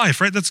arena of your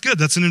life, right? That's good.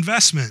 That's an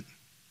investment.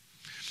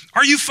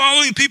 Are you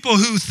following people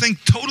who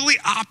think totally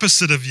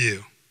opposite of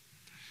you,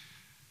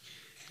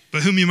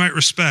 but whom you might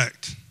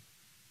respect?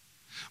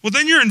 Well,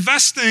 then you're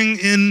investing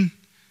in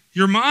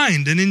your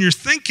mind and in your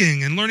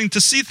thinking and learning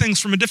to see things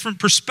from a different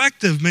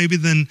perspective maybe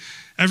than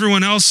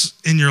everyone else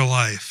in your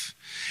life.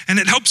 And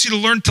it helps you to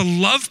learn to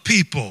love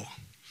people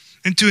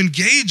and to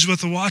engage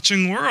with the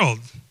watching world.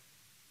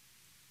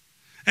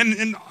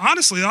 And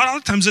honestly, a lot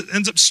of times it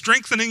ends up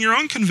strengthening your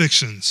own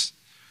convictions.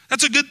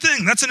 That's a good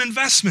thing. That's an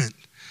investment.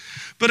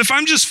 But if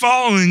I'm just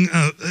following,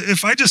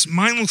 if I just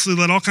mindlessly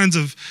let all kinds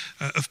of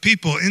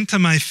people into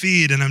my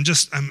feed and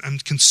I'm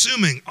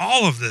consuming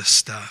all of this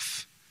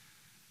stuff,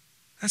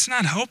 that's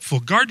not helpful.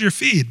 Guard your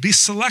feed. Be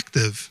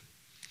selective.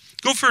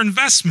 Go for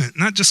investment,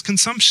 not just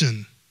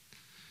consumption.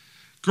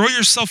 Grow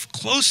yourself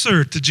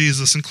closer to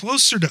Jesus and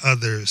closer to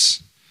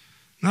others,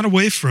 not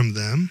away from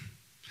them.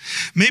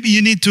 Maybe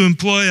you need to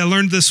employ, I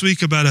learned this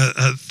week about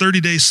a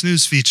 30-day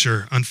snooze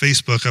feature on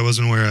Facebook I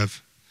wasn't aware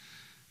of.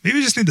 Maybe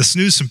you just need to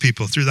snooze some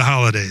people through the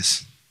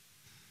holidays.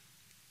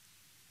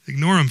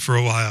 Ignore them for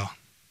a while.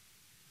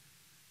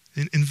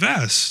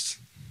 Invest.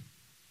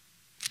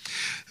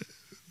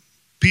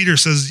 Peter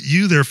says,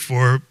 you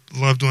therefore,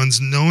 loved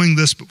ones, knowing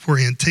this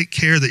beforehand, take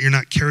care that you're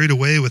not carried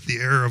away with the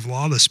error of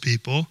lawless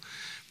people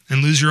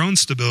and lose your own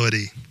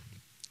stability.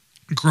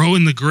 Grow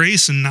in the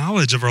grace and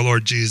knowledge of our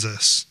Lord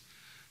Jesus.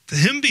 To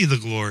him be the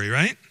glory,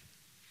 right?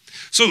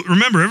 So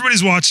remember,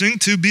 everybody's watching.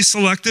 To be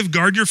selective,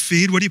 guard your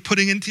feed. What are you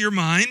putting into your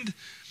mind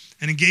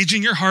and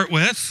engaging your heart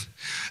with?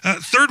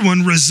 Third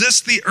one,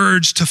 resist the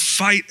urge to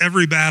fight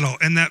every battle.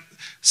 And that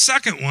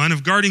second one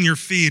of guarding your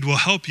feed will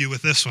help you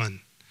with this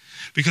one.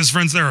 Because,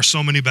 friends, there are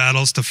so many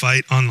battles to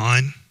fight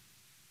online.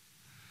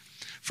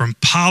 From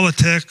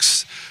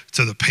politics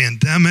to the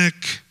pandemic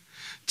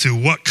to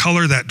what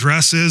color that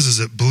dress is. Is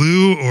it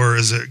blue or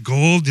is it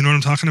gold? You know what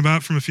I'm talking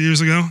about from a few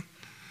years ago?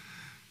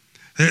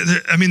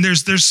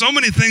 There's so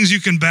many things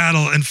you can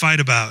battle and fight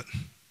about.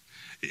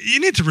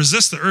 You need to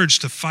resist the urge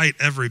to fight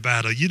every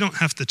battle. You don't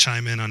have to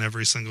chime in on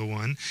every single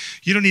one.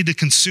 You don't need to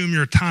consume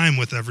your time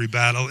with every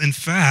battle. In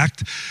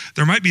fact,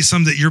 there might be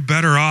some that you're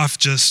better off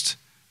just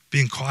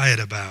being quiet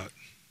about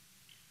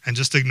and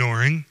just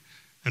ignoring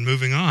and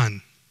moving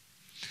on.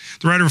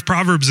 The writer of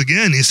Proverbs,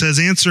 again, he says,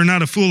 answer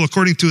not a fool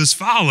according to his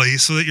folly,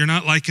 so that you're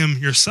not like him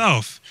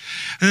yourself.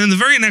 And then the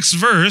very next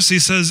verse, he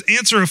says,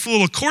 answer a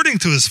fool according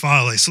to his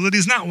folly, so that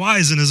he's not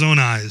wise in his own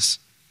eyes.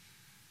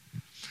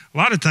 A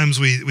lot of times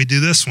we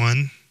do this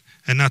one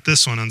and not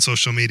this one on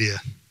social media.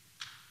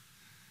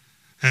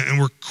 And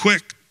we're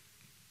quick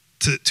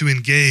to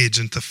engage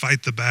and to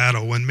fight the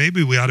battle when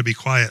maybe we ought to be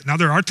quiet. Now,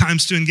 there are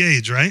times to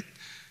engage, right?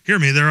 Hear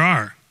me, there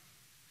are.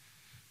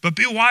 But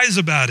be wise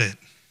about it.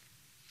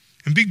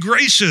 And be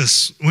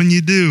gracious when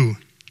you do.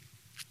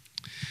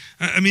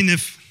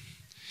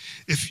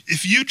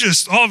 If you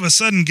just all of a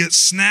sudden get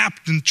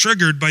snapped and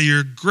triggered by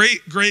your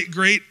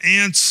great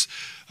aunt's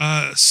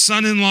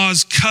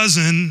son-in-law's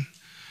cousin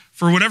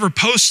for whatever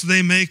posts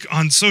they make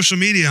on social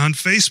media, on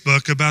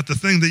Facebook, about the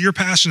thing that you're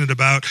passionate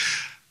about,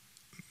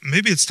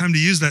 maybe it's time to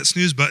use that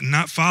snooze button,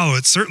 not follow.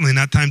 It's certainly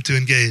not time to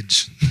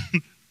engage.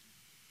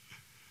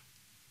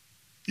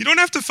 You don't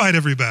have to fight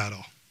every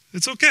battle.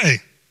 It's okay.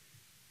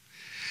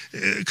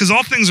 Because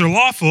all things are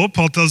lawful,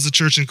 Paul tells the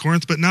church in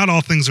Corinth, but not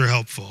all things are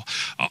helpful.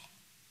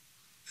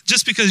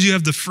 Just because you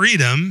have the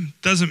freedom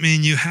doesn't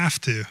mean you have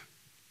to.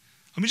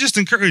 Let me just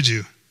encourage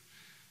you.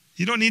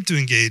 You don't need to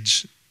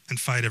engage and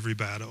fight every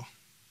battle.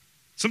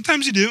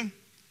 Sometimes you do,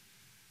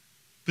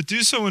 but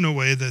do so in a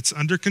way that's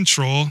under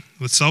control,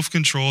 with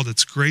self-control,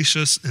 that's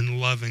gracious and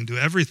loving. Do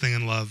everything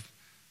in love,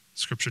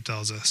 Scripture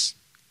tells us.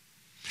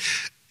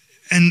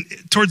 And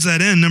towards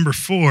that end, number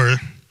 4,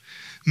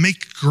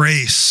 make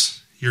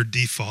grace your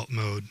default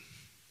mode.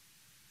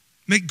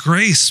 Make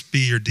grace be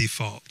your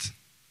default.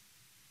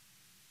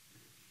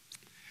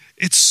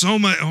 It's so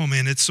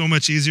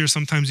much easier.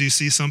 Sometimes you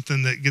see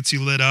something that gets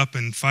you lit up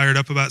and fired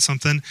up about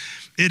something.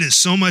 It is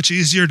so much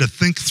easier to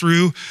think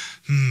through.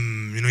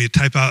 You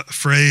type out a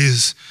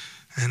phrase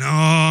and,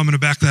 I'm going to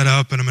back that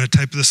up and I'm going to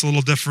type this a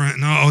little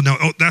different.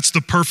 And that's the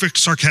perfect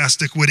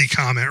sarcastic witty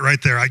comment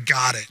right there. I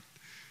got it.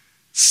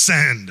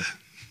 Send.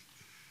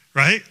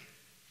 Right?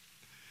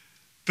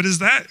 But is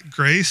that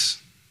grace?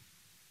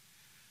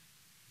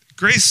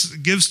 Grace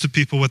gives to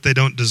people what they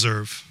don't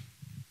deserve.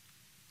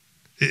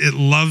 It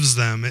loves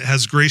them. It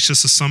has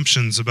gracious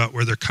assumptions about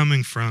where they're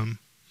coming from.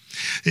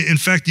 In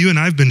fact, you and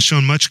I have been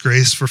shown much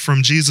grace, for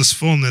from Jesus'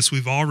 fullness,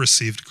 we've all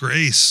received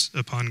grace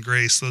upon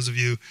grace, those of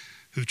you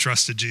who've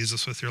trusted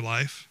Jesus with your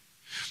life.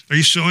 Are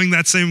you showing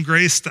that same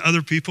grace to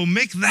other people?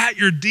 Make that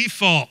your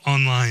default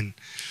online.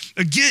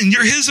 Again,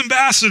 you're his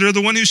ambassador,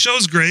 the one who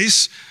shows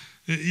grace.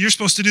 You're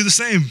supposed to do the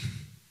same.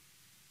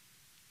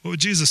 What would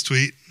Jesus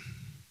tweet?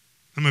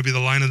 That might be the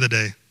line of the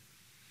day.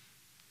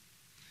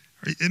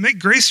 Make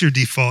grace your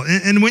default.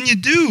 And when you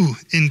do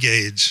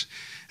engage,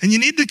 and you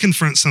need to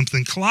confront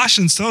something,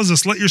 Colossians tells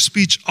us, let your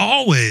speech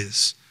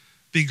always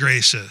be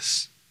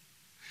gracious.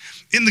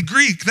 In the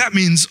Greek, that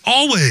means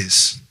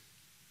always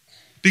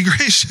be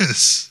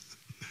gracious.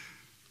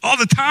 All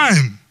the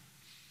time.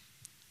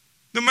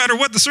 No matter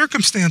what the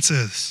circumstance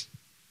is.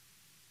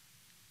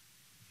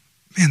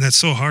 Man, that's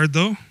so hard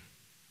though.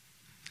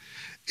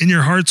 In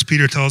your hearts,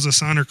 Peter tells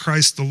us, honor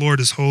Christ the Lord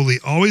as holy,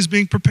 always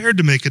being prepared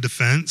to make a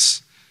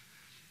defense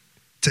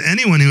to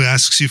anyone who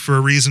asks you for a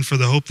reason for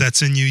the hope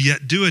that's in you,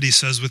 yet do it, he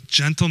says, with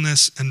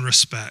gentleness and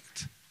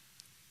respect.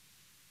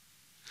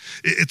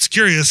 It's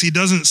curious, he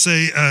doesn't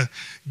say,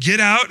 get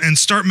out and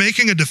start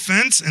making a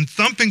defense and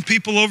thumping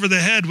people over the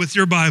head with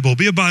your Bible.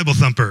 Be a Bible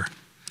thumper.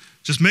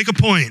 Just make a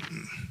point.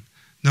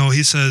 No,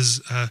 he says,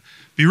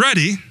 be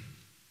ready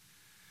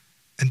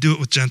and do it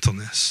with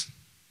gentleness,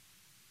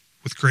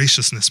 with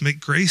graciousness. Make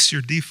grace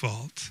your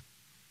default.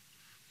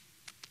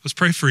 Let's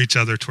pray for each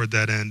other toward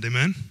that end,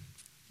 amen?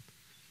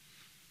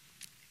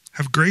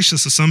 have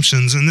gracious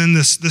assumptions. And then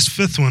this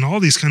fifth one, all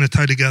these kind of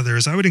tie together,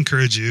 is I would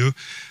encourage you,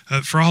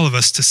 for all of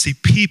us, to see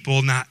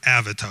people, not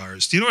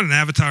avatars. Do you know what an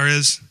avatar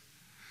is?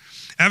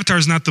 Avatar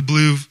is not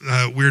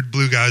the weird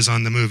blue guys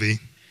on the movie.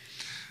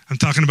 I'm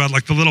talking about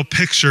like the little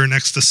picture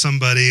next to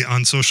somebody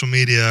on social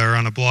media or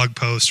on a blog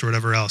post or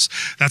whatever else.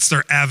 That's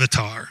their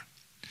avatar.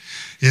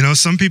 You know,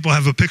 some people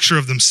have a picture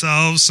of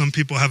themselves. Some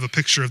people have a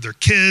picture of their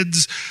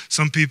kids.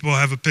 Some people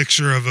have a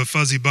picture of a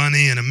fuzzy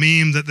bunny and a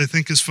meme that they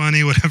think is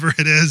funny, whatever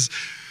it is.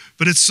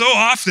 But it's so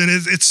often,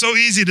 it's so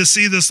easy to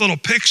see this little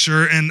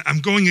picture, and I'm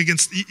going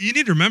against, you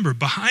need to remember,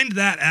 behind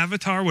that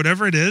avatar,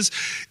 whatever it is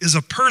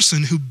a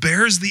person who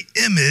bears the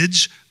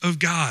image of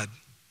God.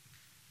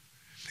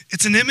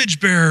 It's an image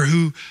bearer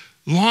who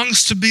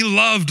longs to be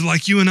loved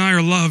like you and I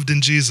are loved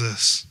in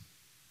Jesus.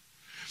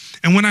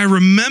 And when I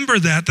remember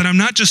that I'm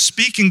not just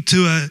speaking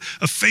to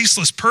a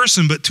faceless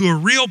person, but to a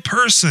real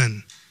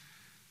person,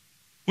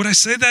 would I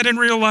say that in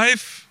real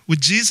life? Would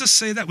Jesus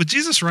say that? Would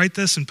Jesus write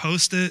this and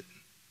post it?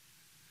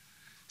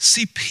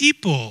 See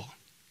people,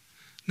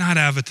 not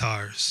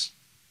avatars.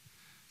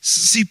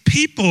 See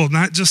people,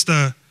 not just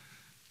a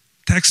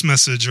text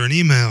message or an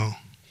email.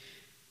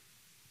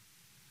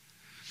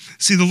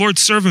 See, the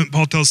Lord's servant,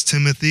 Paul tells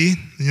Timothy,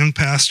 the young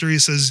pastor, he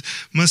says,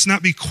 must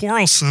not be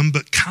quarrelsome,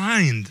 but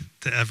kind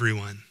to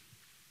everyone.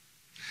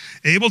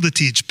 Able to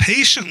teach,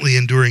 patiently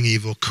enduring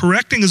evil,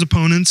 correcting his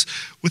opponents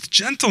with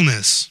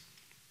gentleness.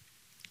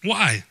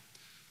 Why?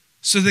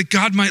 So that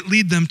God might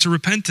lead them to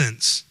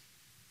repentance.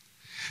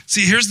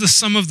 See, here's the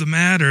sum of the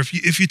matter.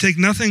 If you take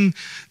nothing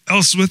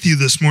else with you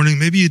this morning,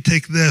 maybe you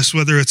take this,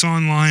 whether it's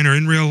online or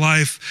in real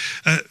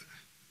life.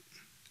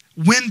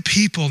 Win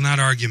people, not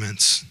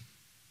arguments.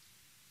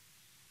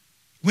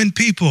 Win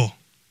people,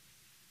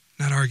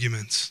 not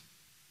arguments.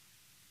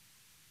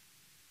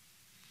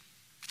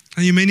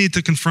 Now, you may need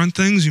to confront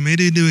things. You may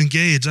need to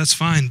engage. That's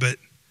fine. But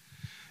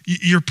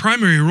your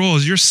primary role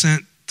is you're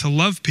sent to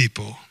love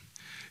people.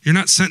 You're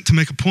not sent to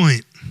make a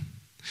point.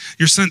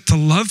 You're sent to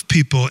love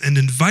people and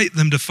invite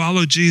them to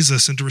follow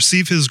Jesus and to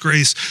receive his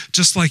grace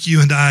just like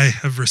you and I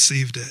have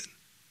received it.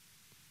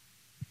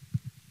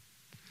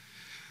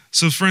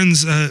 So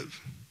friends,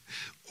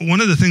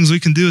 one of the things we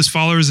can do as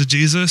followers of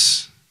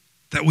Jesus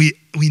that we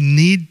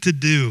need to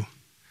do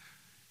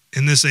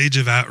in this age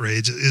of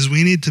outrage is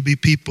we need to be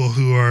people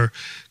who are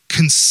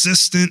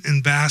consistent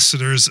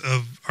ambassadors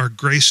of our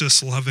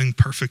gracious, loving,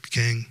 perfect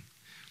King.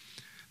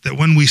 That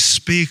when we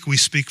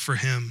speak for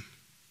him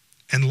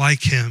and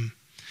like him.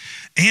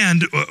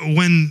 And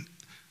when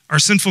our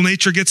sinful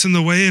nature gets in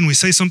the way and we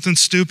say something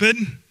stupid,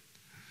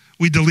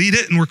 we delete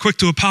it and we're quick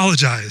to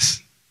apologize.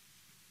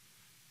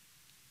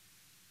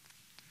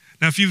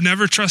 Now, if you've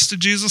never trusted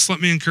Jesus,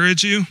 let me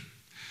encourage you.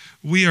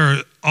 We are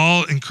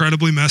all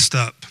incredibly messed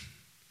up.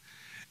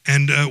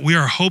 And we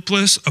are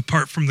hopeless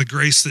apart from the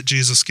grace that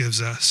Jesus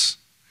gives us.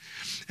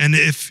 And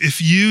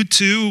if you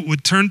too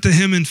would turn to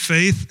him in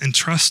faith and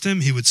trust him,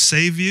 he would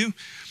save you.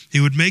 He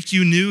would make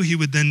you new. He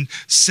would then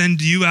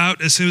send you out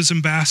as his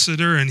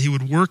ambassador, and he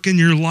would work in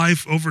your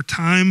life over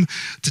time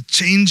to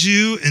change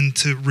you and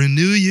to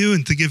renew you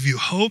and to give you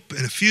hope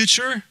and a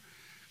future.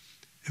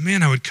 And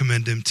man, I would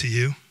commend him to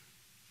you.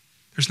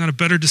 There's not a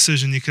better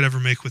decision you could ever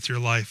make with your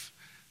life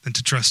than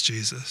to trust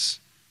Jesus.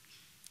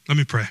 Let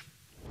me pray.